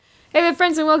Hey there,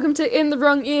 friends, and welcome to In the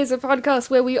Wrong Ears, a podcast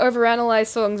where we overanalyze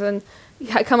songs and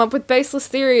come up with baseless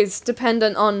theories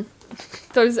dependent on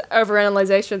those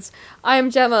overanalyzations. I am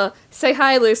Gemma. Say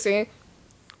hi, Lucy.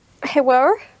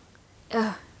 Hello?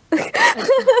 Ugh.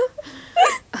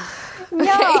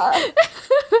 Yeah.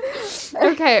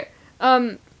 Okay.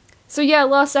 So yeah,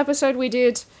 last episode we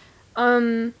did,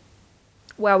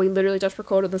 wow, we literally just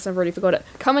recorded this and I've already forgot it.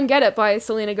 Come and Get It by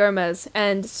Selena Gomez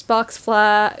and Sparks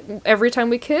Fly Every Time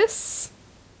We Kiss?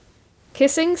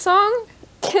 Kissing song?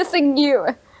 Kissing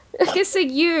you. Kissing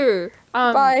You.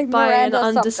 By Miranda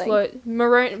an undisclosed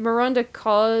Miranda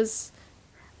Cause.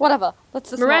 Whatever. Let's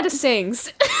just Miranda not.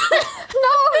 sings. No!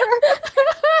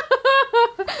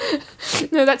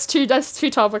 No, that's too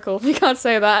topical. We can't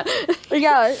say that.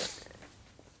 Yeah.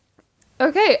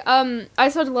 Okay, I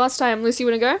started last time. Lucy,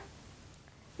 wanna go?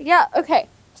 Yeah, okay.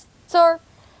 So,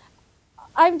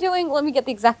 I'm doing, let me get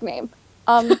the exact name.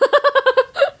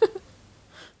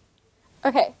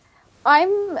 Okay.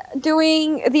 I'm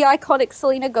doing the iconic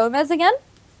Selena Gomez again.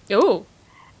 Ooh.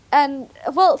 And,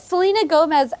 well, Selena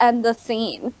Gomez and The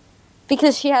Scene.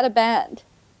 Because she had a band.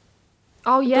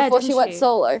 Oh yeah, Before didn't she went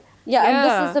solo. Yeah, and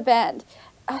Yeah. this is the band.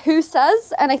 Who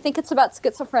Says? And I think it's about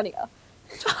schizophrenia.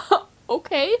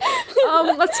 Okay.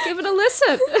 Let's give it a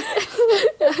listen.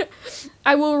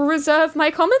 I will reserve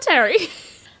my commentary.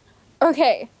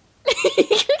 Okay.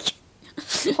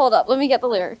 Hold up, let me get the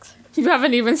lyrics. You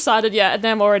haven't even started yet, and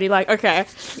I'm already like, okay.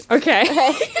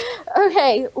 Okay.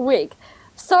 Okay, wait.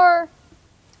 So,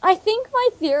 I think my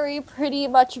theory pretty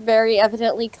much very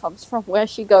evidently comes from where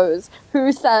she goes.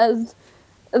 Who says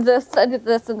this and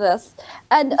this and this.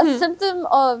 And a symptom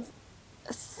of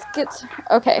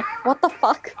Okay, what the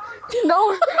fuck?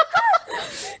 No.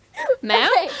 Ma'am?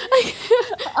 Okay.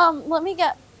 Let me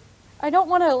get... I don't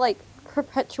want to, like,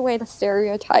 perpetuate a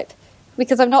stereotype,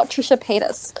 because I'm not Trisha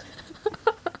Paytas.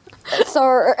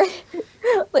 So,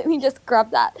 let me just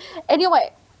grab that.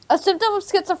 Anyway, a symptom of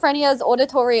schizophrenia is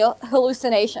auditory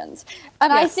hallucinations.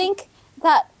 And I Yes. think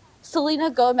that Selena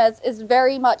Gomez is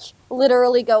very much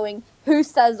literally going, who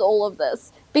says all of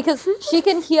this? Because she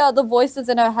can hear the voices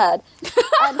in her head.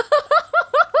 And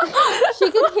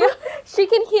she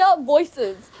can hear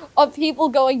voices of people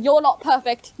going, you're not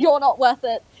perfect, you're not worth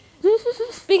it.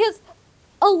 Because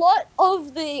a lot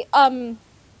of the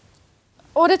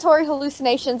auditory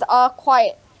hallucinations are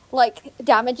quite, like,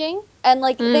 damaging, and,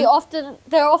 like, they're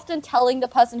often telling the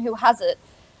person who has it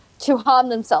to harm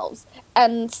themselves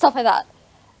and stuff like that.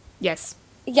 Yes.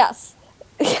 Yes.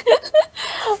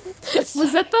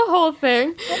 Was that the whole thing?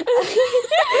 No,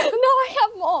 I have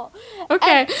more.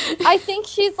 Okay. And I think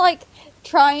she's, like,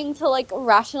 trying to, like,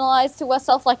 rationalize to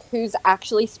herself, like, who's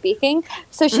actually speaking.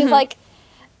 So she's like,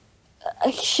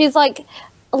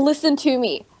 listen to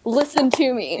me.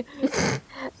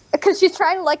 Because she's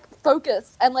trying to, like,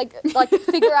 focus and, like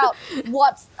figure out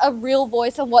what's a real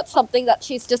voice and what's something that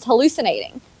she's just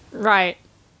hallucinating. Right.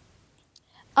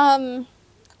 And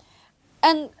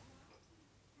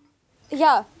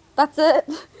yeah, that's it.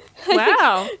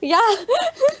 Wow. Yeah.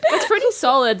 That's pretty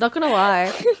solid, not gonna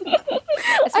lie.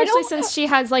 Especially don't- since she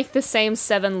has, like, the same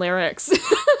 7 lyrics.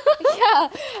 Yeah.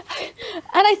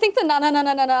 And I think the na na na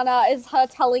na na na na is her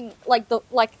telling, like,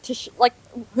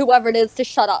 whoever it is to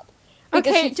shut up.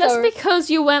 Because Okay, she's just so- because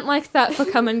you went like that for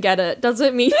Come and Get It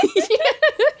doesn't mean...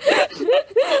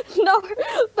 No,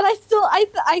 but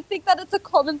I think that it's a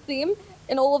common theme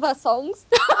in all of her songs.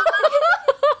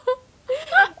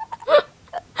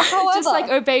 However, Just like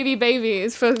Oh Baby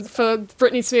Babies for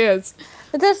Britney Spears.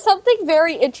 there's something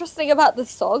very interesting about this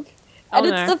song, and Oh,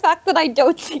 it's no. the fact that I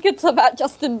don't think it's about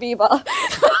Justin Bieber.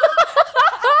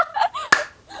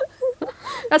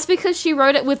 That's because she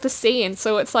wrote it with The Scene,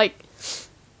 so it's like...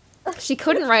 She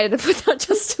couldn't write it without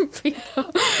Justin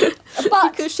Bieber.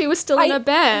 But Because she was still in I- a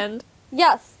band.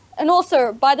 yes, and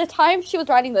also by the time she was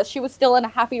writing this, she was still in a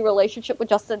happy relationship with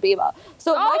Justin Bieber.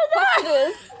 So my question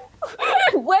is,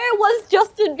 where was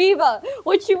Justin Bieber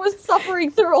when she was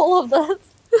suffering through all of this?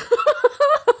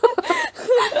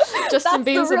 Justin That's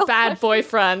the Bieber's a real bad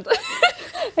boyfriend.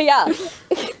 Yeah.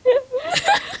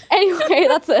 Anyway,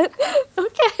 that's it.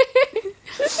 Okay.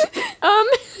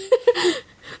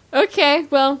 Okay,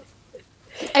 well...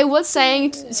 I was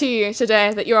saying to you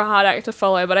today that you're a hard act to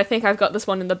follow, but I think I've got this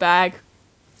one in the bag.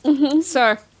 Mm-hmm.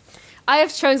 So, I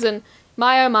have chosen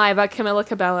My Oh My by Camila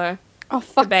Cabello. Oh,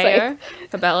 fuck's sake. Cabello?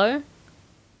 Cabello?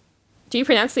 Do you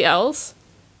pronounce the L's?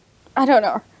 I don't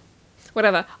know.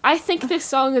 Whatever. I think this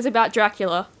song is about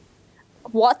Dracula.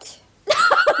 What?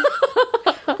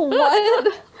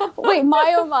 What? Wait,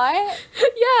 my oh my?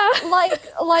 Yeah.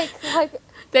 Like,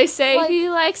 They say like- he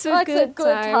likes a like good a good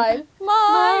time. time. My,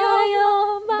 My,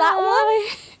 oh, my. that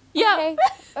one? Yeah, Okay.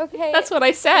 Okay. that's what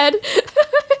I said.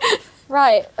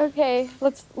 Right. Okay.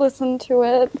 Let's listen to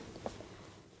it.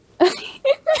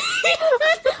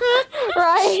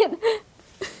 Right.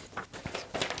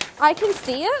 I can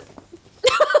see it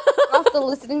after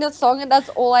listening to the song, and that's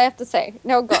all I have to say.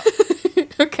 No, go.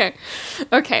 Okay.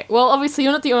 Okay. Well, obviously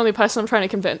you're not the only person I'm trying to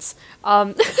convince.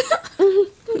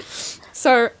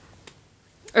 So,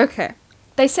 okay.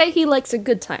 They say he likes a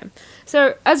good time.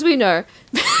 So, as we know,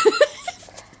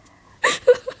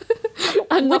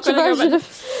 I'm not Which going to version go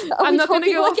of... Are I'm we not gonna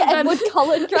talking go like off about- Edward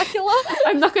Cullen Dracula?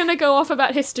 I'm not going to go off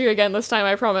about history again this time,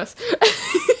 I promise.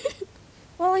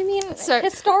 Well, I mean, So,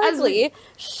 historically,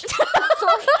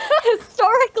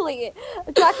 historically,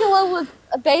 Dracula was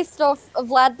based off of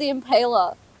Vlad the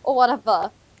Impaler, or whatever,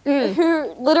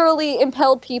 who literally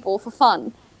impaled people for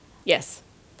fun. Yes.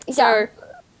 Yeah. So,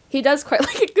 he does quite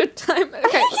like a good time.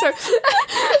 Okay, so,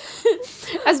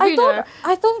 as we know...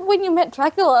 I thought when you meant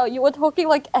Dracula, you were talking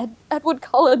like Edward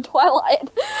Cullen Twilight.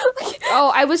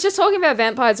 Oh, I was just talking about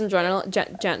vampires in general.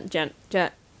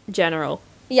 General.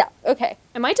 Yeah, okay.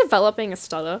 Am I developing a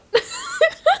stutter?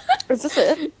 Is this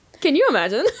it? Can you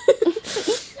imagine?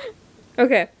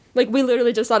 Okay. Like, we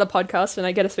literally just started a podcast and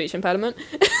I get a speech impediment.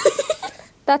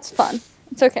 That's fun.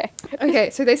 It's okay. Okay,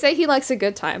 so they say he likes a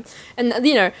good time. And,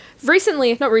 you know,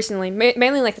 recently, not recently,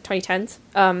 mainly like the 2010s,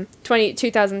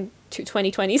 2000 to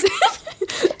 2020s,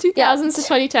 2000s to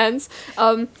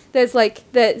 2010s,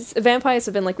 there's vampires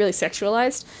have been, like, really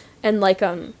sexualized and, like,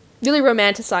 really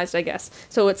romanticized, I guess.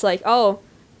 So it's like, oh,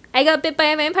 I got bit by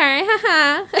a vampire,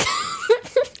 haha.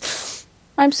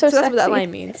 I'm so So that's sexy. what that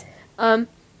line means.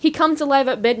 He comes alive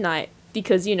at midnight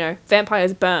because, you know,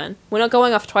 vampires burn. We're not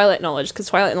going off Twilight knowledge because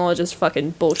Twilight knowledge is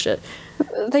fucking bullshit.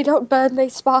 They don't burn, they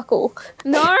sparkle.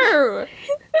 No!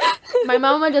 My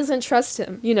mama doesn't trust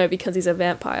him, you know, because he's a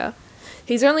vampire.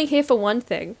 He's only here for one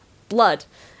thing, blood.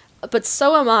 But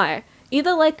so am I.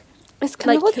 Either like, Is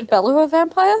Camilla Like- Cabello a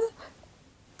vampire?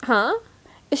 huh?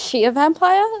 Is she a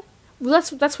vampire? Well,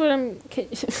 that's what I'm...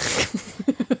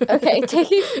 Okay, take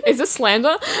it. Is this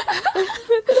slander?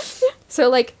 So,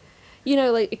 like, you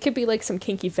know, like, it could be, like, some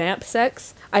kinky vamp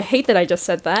sex. I hate that I just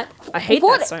said that. I hate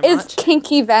that so What is much.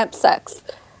 kinky vamp sex?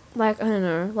 Like, I don't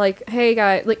know, like, hey,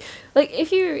 guy, like,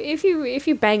 if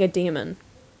you bang a demon,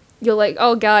 you're like,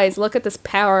 oh, guys, look at this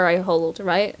power I hold,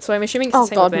 right? So I'm assuming it's the Oh,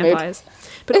 same God, with mood. vampires.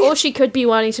 But or she could be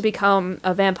wanting to become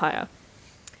a vampire.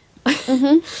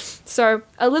 Mm-hmm. So,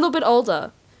 a little bit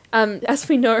older. As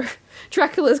we know,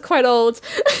 Dracula's quite old.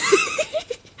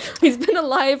 He's been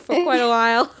alive for quite a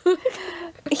while.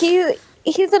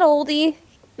 He's an oldie.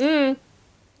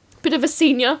 Bit of a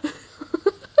senior.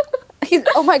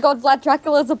 Oh my god, Vlad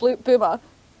Dracula's a boomer.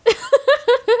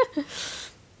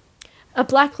 A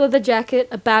black leather jacket,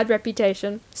 a bad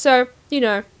reputation. So, you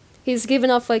know, he's given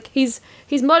off, like, he's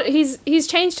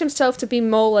changed himself to be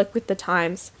more, like, with the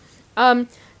times.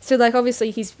 So, like,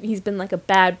 obviously he's been, like, a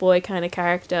bad boy kind of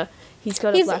character. He's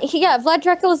got a black... Yeah, Vlad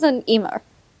Dracula's an emo.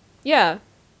 Yeah.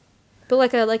 But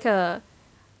like a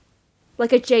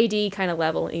JD kind of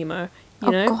level emo,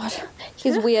 you know? Oh god.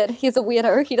 He's weird. He's a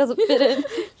weirdo. He doesn't fit in.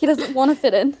 He doesn't want to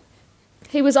fit in.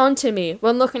 He was on to me.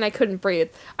 One look and I couldn't breathe.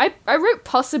 I wrote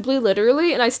possibly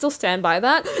literally, and I still stand by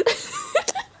that.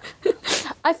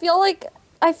 I feel like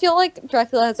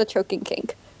Dracula has a choking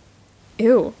kink.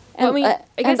 Ew. And, Well, I mean, I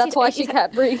guess and that's why she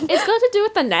can't breathe. It's got to do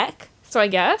with the neck, so I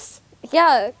guess.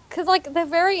 Yeah, because, like, they're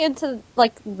very into,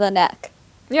 like, the neck.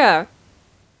 Yeah.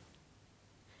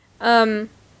 And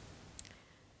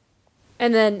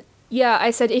then, yeah,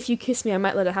 I said, if you kiss me, I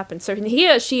might let it happen. So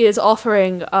here she is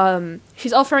offering,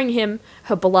 she's offering him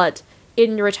her blood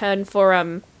in return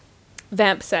for,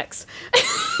 vamp sex.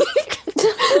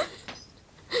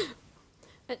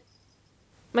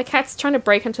 My cat's trying to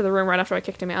break into the room right after I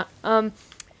kicked him out. And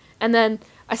then,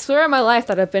 I swear on my life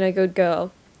that I've been a good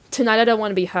girl. Tonight I don't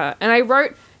want to be hurt. And I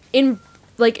wrote in,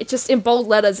 like, just in bold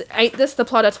letters, ain't this the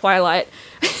plot of Twilight?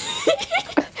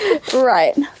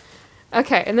 Right.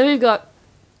 Okay, and then we've got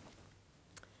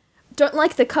don't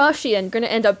like the car she in, gonna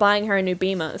end up buying her a new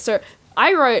Beamer. So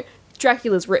I wrote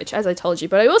Dracula's rich, as I told you,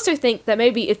 but I also think that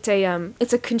maybe it's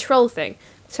a control thing.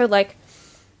 So like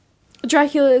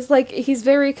Dracula is like he's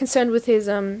very concerned with his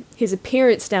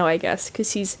appearance now, I guess,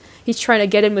 because he's trying to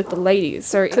get in with the ladies.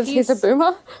 So Because he's a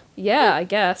boomer? yeah, I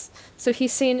guess. So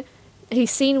he's seen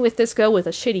with this girl with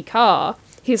a shitty car.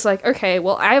 He's like, okay,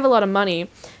 well, I have a lot of money,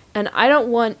 and I don't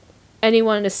want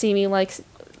anyone to see me like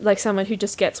someone who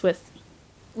just gets with,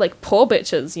 like, poor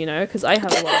bitches, you know, because I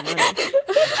have a lot of money.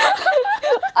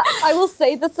 I will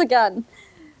say this again.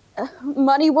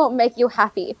 Money won't make you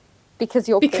happy because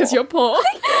you're poor. Because you're poor.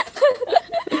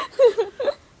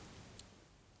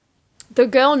 The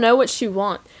girl know what she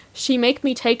want. She make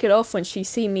me take it off when she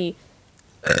see me.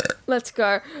 Let's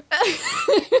go.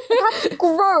 That's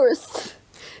gross.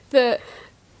 The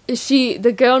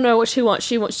girl know what she wants.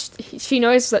 She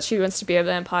knows that she wants to be a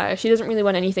vampire. She doesn't really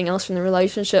want anything else from the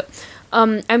relationship.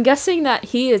 I'm guessing that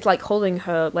he is like holding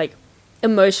her like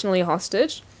emotionally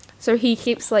hostage. So he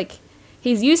keeps like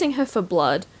he's using her for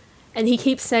blood, and he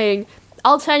keeps saying,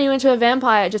 "I'll turn you into a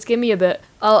vampire. Just give me a bit.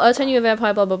 I'll turn you a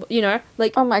vampire." Blah blah blah. You know,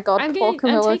 like Oh my god, poor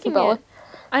Camilla Cabella.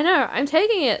 I know. I'm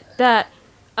taking it that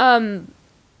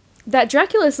that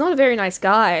Dracula is not a very nice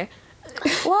guy.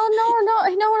 Well, no, not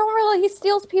really. He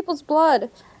steals people's blood.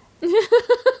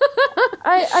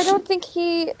 I don't think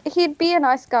he'd be a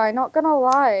nice guy. Not gonna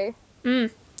lie.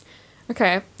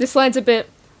 Okay, this line's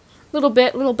little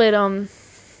bit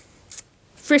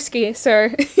frisky, so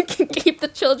keep the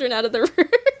children out of the room.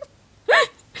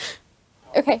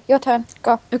 Okay, your turn.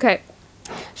 Go. Okay.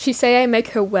 She say I make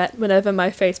her wet whenever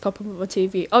my face pop up on the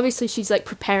TV. Obviously, she's like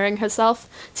preparing herself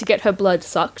to get her blood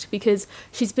sucked because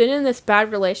she's been in this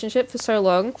bad relationship for so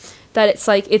long that it's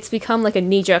like it's become like a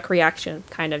knee-jerk reaction,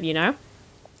 kind of, you know?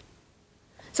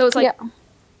 So it's like,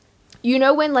 you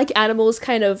know when like animals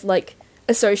kind of like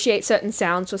associate certain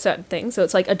sounds with certain things? So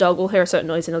it's like a dog will hear a certain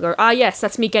noise and it'll go, ah yes,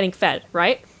 that's me getting fed,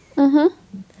 right? Mm-hmm.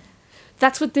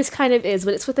 That's what this kind of is,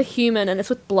 but it's with a human and it's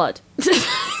with blood.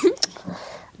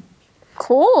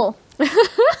 Cool.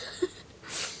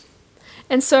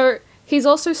 And so he's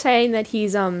also saying that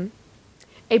he's a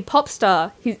pop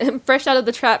star. He's fresh out of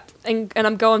the trap, and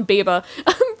I'm going Bieber.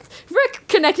 We're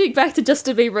connecting back to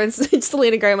Justin Bieber and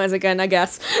Selena Gomez again, I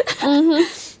guess. Mm-hmm.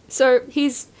 So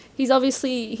he's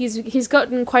obviously he's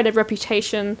gotten quite a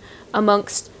reputation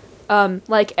amongst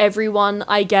like everyone,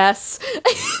 I guess,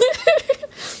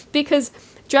 because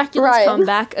Dracula's come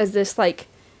back as this like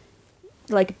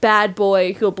bad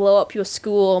boy who'll blow up your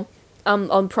school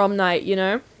on prom night, you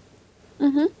know?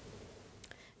 Mm-hmm.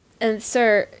 And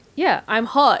so, yeah, I'm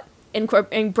hot, in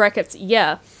brackets,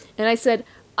 yeah. And I said,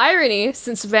 irony,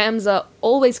 since vamps are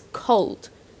always cold.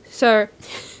 So,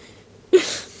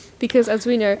 because as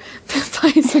we know,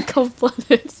 vampires are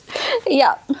cold-blooded.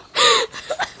 Yeah.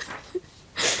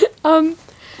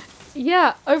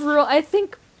 Yeah, overall, I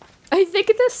think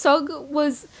this song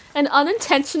was an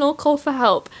unintentional call for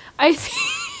help. I think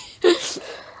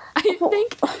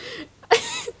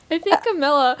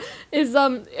Camilla is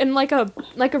in like a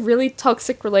really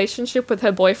toxic relationship with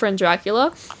her boyfriend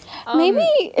Dracula.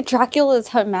 Maybe Dracula is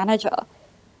her manager.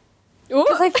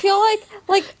 Because I feel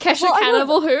like Kesha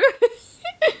Cannibal who?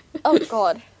 Oh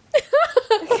god.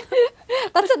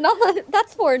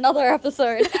 That's for another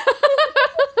episode.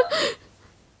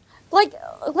 Like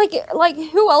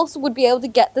who else would be able to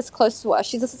get this close to her?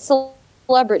 She's a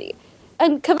celebrity.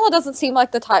 And Camilla doesn't seem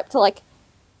like the type to like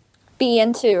be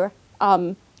into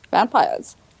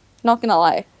vampires. Not gonna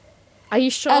lie. Are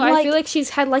you sure? And, I feel like she's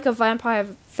had like a vampire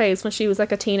phase when she was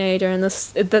like a teenager, and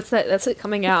that's it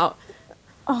coming out.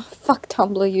 Oh fuck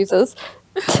Tumblr users.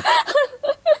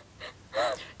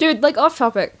 Dude, like off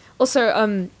topic.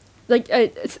 Also, like,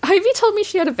 Ivy told me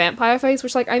she had a vampire phase,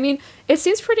 which, like, I mean, it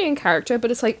seems pretty in character,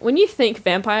 but it's like, when you think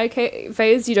vampire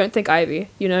phase, you don't think Ivy,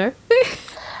 you know?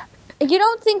 You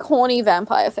don't think horny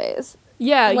vampire phase.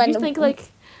 Yeah, you think,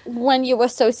 like... When you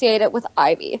associate it with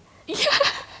Ivy. Yeah.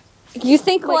 You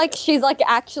think, like she's, like,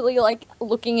 actually, like,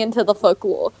 looking into the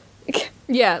folklore.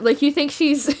 Yeah, like, you think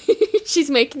she's she's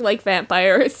making, like,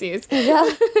 vampire OCs. Yeah.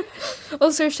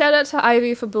 Also, shout out to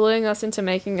Ivy for bullying us into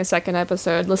making a second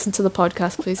episode. Listen to the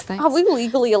podcast, please, thanks. Are we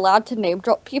legally allowed to name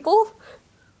drop people?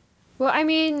 Well, I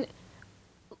mean...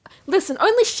 Listen,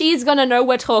 only she's gonna know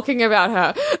we're talking about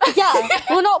her. Yeah,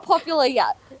 we're not popular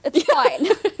yet. It's fine.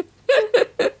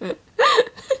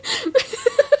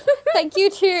 Thank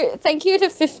you to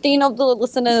 15 of the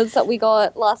listeners that we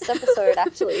got last episode,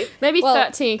 actually. Maybe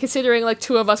 13, considering, like,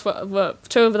 two of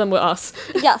them were us.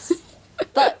 Yes.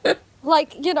 But,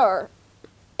 like, you know,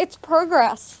 it's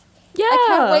progress. Yeah. I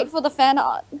can't wait for the fan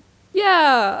art.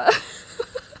 Yeah.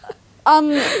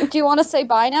 Do you want to say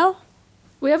bye now?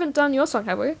 We haven't done your song,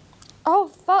 have we? Oh,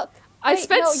 fuck. I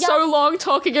spent so long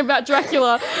talking about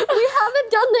Dracula. We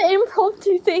haven't done the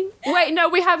impromptu thing. Wait, no,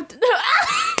 we have... No,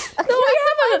 we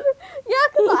haven't. Yeah,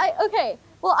 because okay.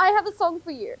 Well, I have a song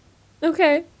for you.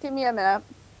 Okay. Give me a minute.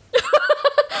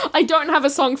 I don't have a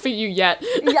song for you yet.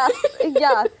 Yes,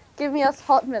 yeah. Give me a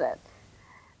hot minute.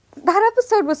 That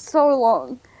episode was so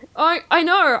long. I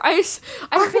know. I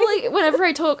feel like whenever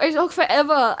I talk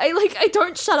forever. I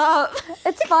don't shut up.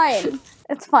 It's fine.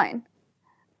 It's fine.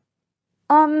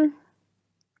 I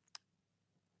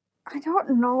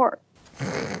don't know.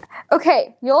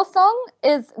 Okay, your song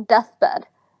is Deathbed.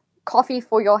 Coffee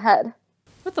for Your Head.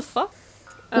 What the fuck?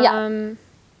 Yeah.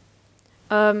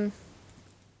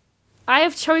 I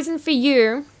have chosen for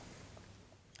you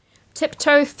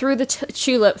Tiptoe Through the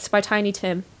Tulips by Tiny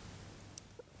Tim.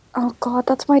 Oh god,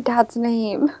 that's my dad's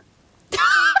name.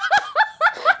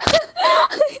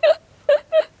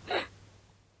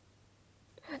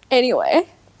 Anyway.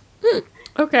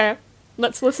 Okay,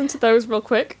 let's listen to those real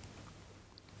quick.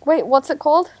 Wait, what's it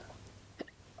called?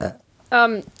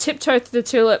 Tiptoe Through the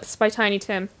Tulips by Tiny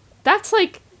Tim. That's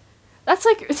like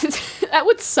that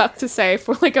would suck to say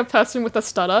for like a person with a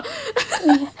stutter.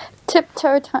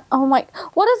 Tiptoe. Oh my!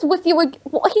 What is with you?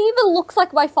 He even looks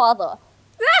like my father.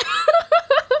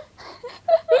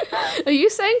 Are you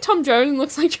saying Tom Jones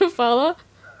looks like your father?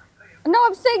 No,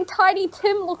 I'm saying Tiny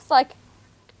Tim looks like.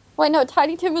 Wait, no,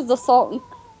 Tiny Tim is the song.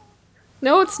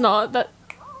 No, it's not.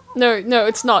 No,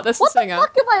 it's not. That's the singer.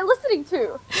 What the fuck am I listening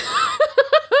to?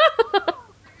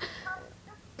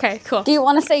 Okay, cool. Do you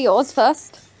want to say yours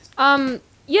first?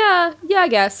 Yeah, I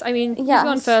guess. I mean, Yes. you've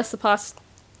gone first the past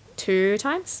 2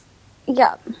 times.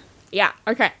 Yeah. Yeah,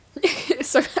 okay.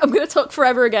 So I'm gonna talk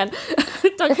forever again.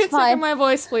 Don't It's get sick fine. of my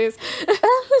voice, please.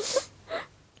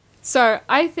 So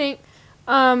I think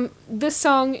this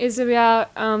song is about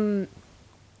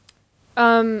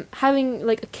having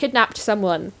like kidnapped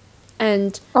someone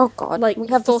and Oh god, like we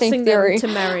have the forcing same them theory. to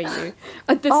marry you.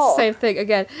 This is the Oh. same thing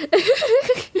again.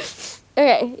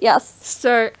 Okay, yes.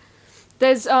 So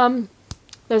there's a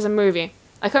movie.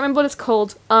 I can't remember what it's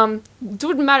called. It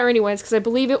wouldn't matter anyways because I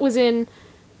believe it was in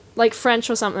like French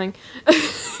or something.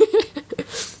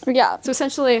 Yeah. So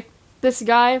essentially, this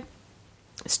guy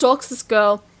stalks this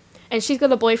girl, and she's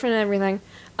got a boyfriend and everything.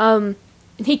 And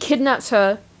he kidnaps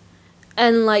her,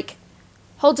 and like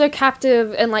holds her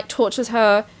captive and like tortures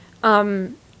her,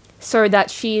 so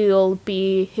that she'll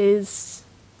be his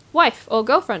wife or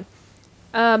girlfriend.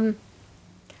 So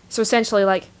essentially,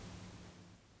 like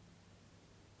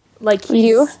he's...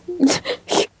 You?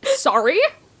 Sorry,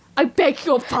 I beg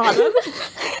your pardon.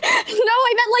 No,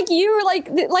 I meant like you, like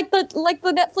the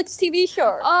Netflix TV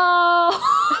show. Oh.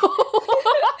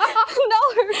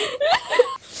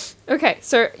 No. Okay,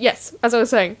 so yes, as I was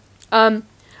saying,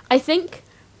 I think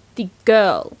the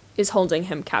girl is holding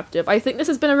him captive. I think this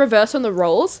has been a reverse on the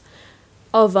roles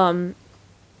of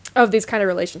these kind of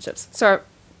relationships. So,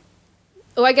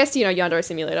 well, I guess you know Yandere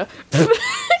Simulator.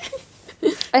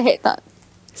 I hate that.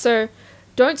 So,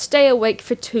 don't stay awake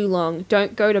for too long.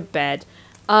 Don't go to bed.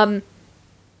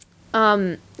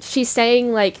 She's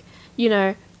saying like, you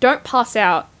know, don't pass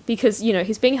out because you know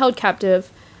he's being held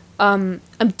captive. I'm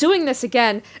doing this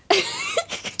again.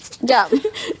 Yeah.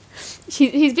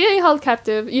 He's being held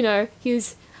captive, you know,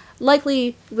 he's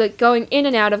likely like going in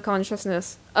and out of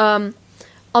consciousness. I'll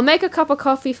make a cup of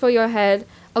coffee for your head.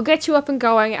 I'll get you up and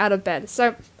going out of bed.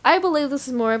 So I believe this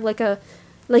is more of like a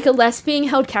less being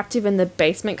held captive in the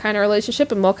basement kind of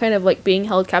relationship and more kind of like being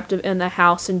held captive in the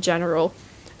house in general.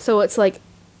 So it's like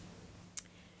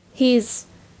he's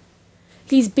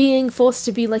being forced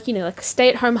to be like, you know, like a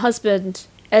stay-at-home husband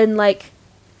and like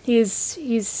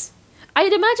he's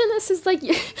I'd imagine this is like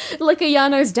like a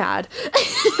Yano's dad.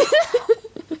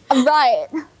 Right.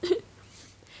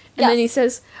 And then he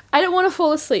says, I don't want to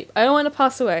fall asleep. I don't want to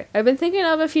pass away. I've been thinking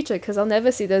of a future because I'll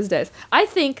never see those days. I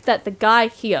think that the guy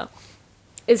here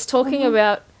is talking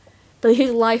about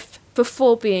his life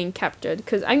before being captured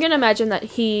because I'm going to imagine that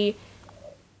he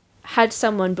had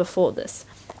someone before this.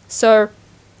 So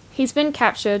he's been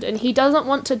captured and he doesn't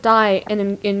want to die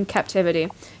in captivity.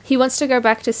 He wants to go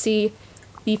back to see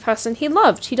the person he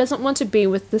loved. He doesn't want to be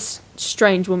with this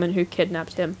strange woman who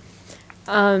kidnapped him.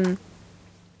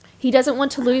 He doesn't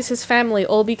want to lose his family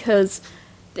all because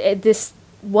this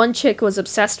one chick was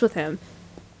obsessed with him.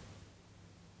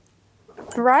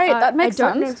 Right, that makes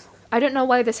sense. I don't know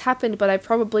why this happened, but I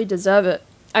probably deserve it.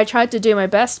 I tried to do my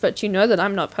best, but you know that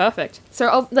I'm not perfect.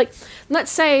 So,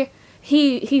 let's say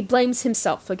he blames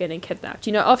himself for getting kidnapped.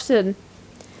 You know, often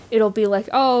it'll be like,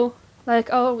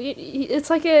 it's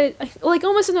like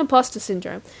almost an imposter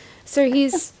syndrome. So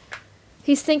he's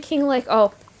thinking like,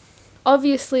 oh,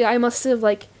 obviously I must have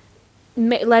like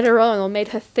led her on or made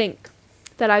her think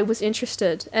that I was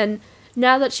interested, and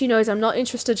now that she knows I'm not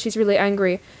interested, she's really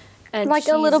angry. And like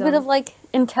a little bit of like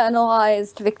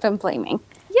internalized victim blaming.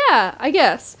 Yeah, I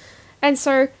guess. And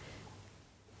so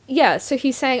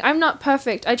he's saying, I'm not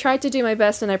perfect. I tried to do my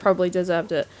best and I probably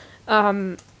deserved it.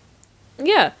 Yeah.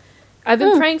 I've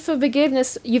been praying for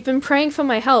forgiveness. You've been praying for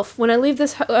my health. When I leave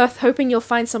this earth, hoping you'll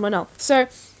find someone else. So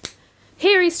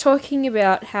here he's talking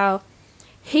about how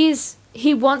he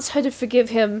wants her to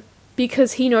forgive him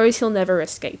because he knows he'll never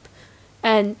escape.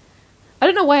 And I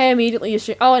don't know why I immediately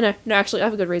assume... Oh, no, actually, I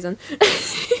have a good reason.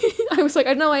 I was like,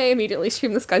 I know I immediately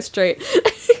assumed this guy's straight.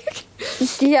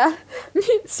 Yeah.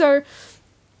 So,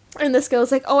 and this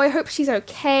girl's like, oh, I hope she's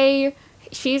okay.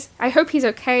 I hope he's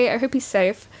okay. I hope he's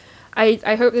safe.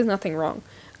 I hope there's nothing wrong.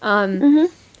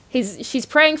 She's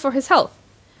praying for his health.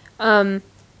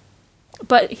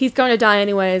 But he's going to die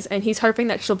anyways, and he's hoping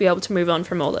that she'll be able to move on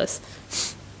from all this.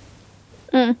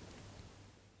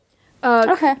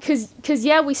 Okay. Because,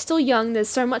 yeah, we're still young. There's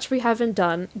so much we haven't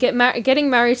done. Getting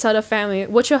married, start a family.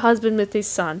 What's your husband with his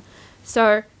son?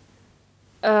 So,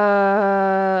 you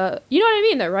know what I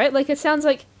mean, though, right? Like, it sounds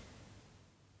like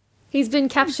he's been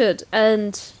captured,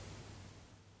 and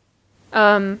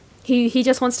he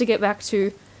just wants to get back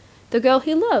to the girl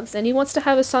he loves, and he wants to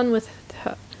have a son with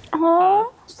her.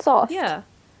 Oh, soft. Yeah.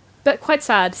 But quite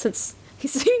sad, since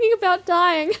he's thinking about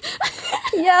dying.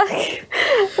 Yeah.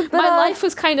 But, My life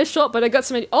was kind of short, but I got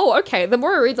some... Oh, okay. The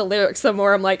more I read the lyrics, the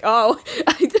more I'm like, oh,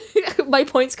 my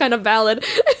point's kind of valid.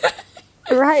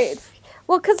 Right.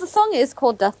 Well, because the song is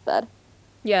called Deathbed.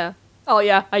 Yeah. Oh,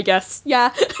 yeah, I guess.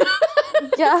 Yeah.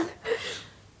 Yeah.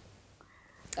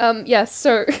 Yeah,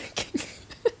 so...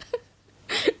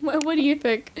 what do you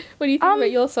think? What do you think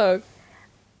about your song?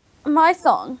 My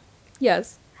song.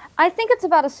 Yes. I think it's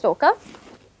about a stalker.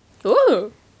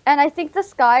 Ooh. And I think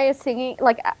this guy is singing,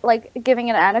 like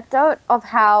giving an anecdote of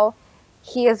how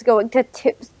he is going to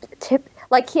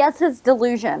like he has his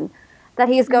delusion that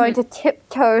he is going to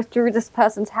tiptoe through this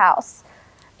person's house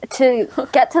to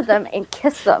get to them and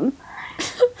kiss them.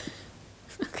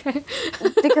 Okay.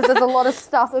 Because there's a lot of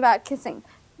stuff about kissing.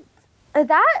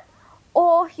 That,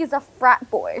 or he's a frat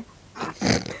boy.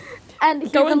 And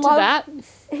he's Go into that.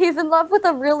 He's in love with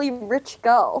a really rich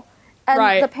girl. And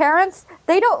Right. the parents,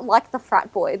 they don't like the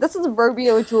frat boy. This is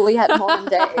Romeo and Juliet modern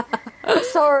day.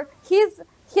 So him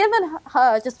and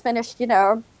her just finished,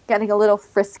 getting a little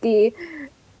frisky.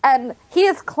 And he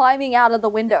is climbing out of the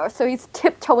window. So he's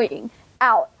tiptoeing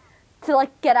out to,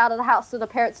 get out of the house so the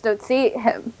parents don't see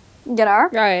him,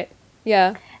 Right.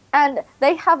 Yeah. And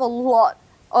they have a lot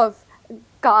of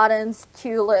gardens,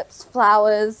 tulips,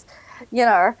 flowers,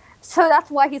 So that's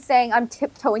why he's saying, I'm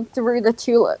tiptoeing through the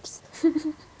tulips.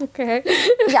 Okay.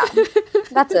 Yeah,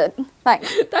 that's it.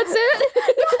 Thanks. That's it?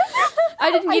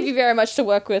 I didn't give you very much to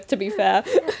work with, to be fair.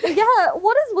 Yeah,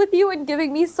 what is with you and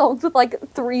giving me songs with,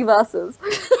 3 verses?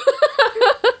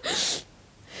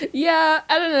 Yeah,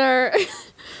 I don't know.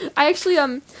 I actually,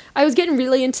 I was getting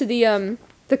really into the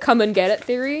come and get it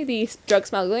theory, the drug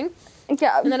smuggling.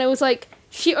 Yeah. And then I was like,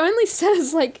 she only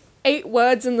says, 8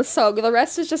 words in the song. The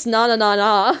rest is just na na na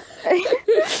na.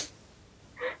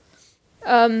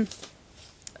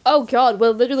 Oh god,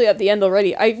 we're literally at the end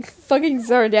already. I fucking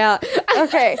zoned out.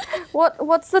 Okay,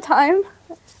 what's the time?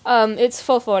 It's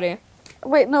 4:40.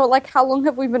 Wait, no, how long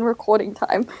have we been recording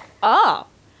time? Ah.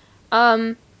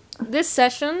 This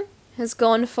session has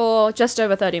gone for just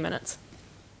over 30 minutes.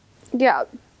 Yeah.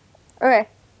 Okay.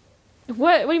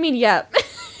 What do you mean, yeah?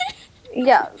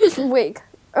 Yeah, week.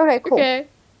 Okay, cool. Okay.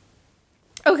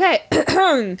 Okay.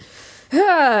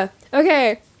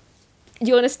 Okay. Do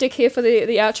you want to stick here for the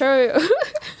outro?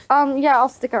 Yeah, I'll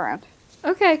stick around.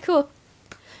 Okay, cool.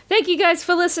 Thank you guys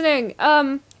for listening.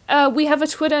 We have a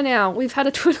Twitter now. We've had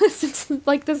a Twitter since,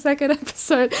 the second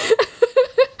episode.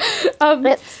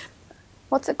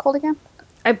 What's it called again?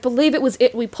 I believe it was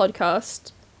Itwe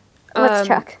Podcast. Let's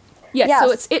check. Yeah, Yes.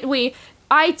 so it's Itwe,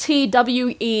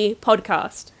 ITWE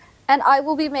Podcast. And I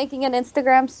will be making an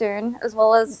Instagram soon, as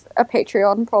well as a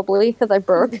Patreon, probably, because I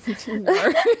broke.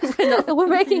 No. We're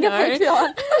making a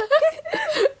No.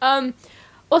 Patreon.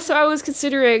 Also, I was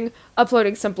considering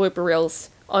uploading some blooper reels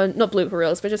not blooper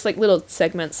reels, but just little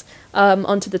segments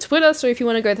onto the Twitter. So if you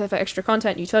want to go there for extra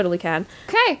content, you totally can.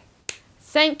 Okay,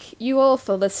 thank you all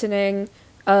for listening.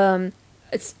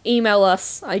 It's email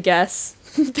us, I guess.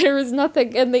 There is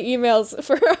nothing in the emails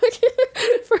for our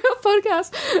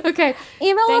podcast. Okay,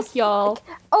 Email us. thank y'all.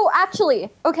 Oh, actually,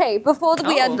 okay, before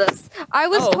we Oh. end this, I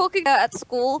was Oh. talking at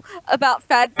school about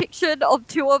fan fiction of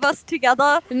 2 of us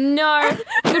together. No,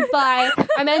 goodbye.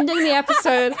 I'm ending the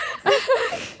episode.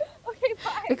 Okay,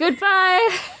 bye.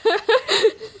 Goodbye.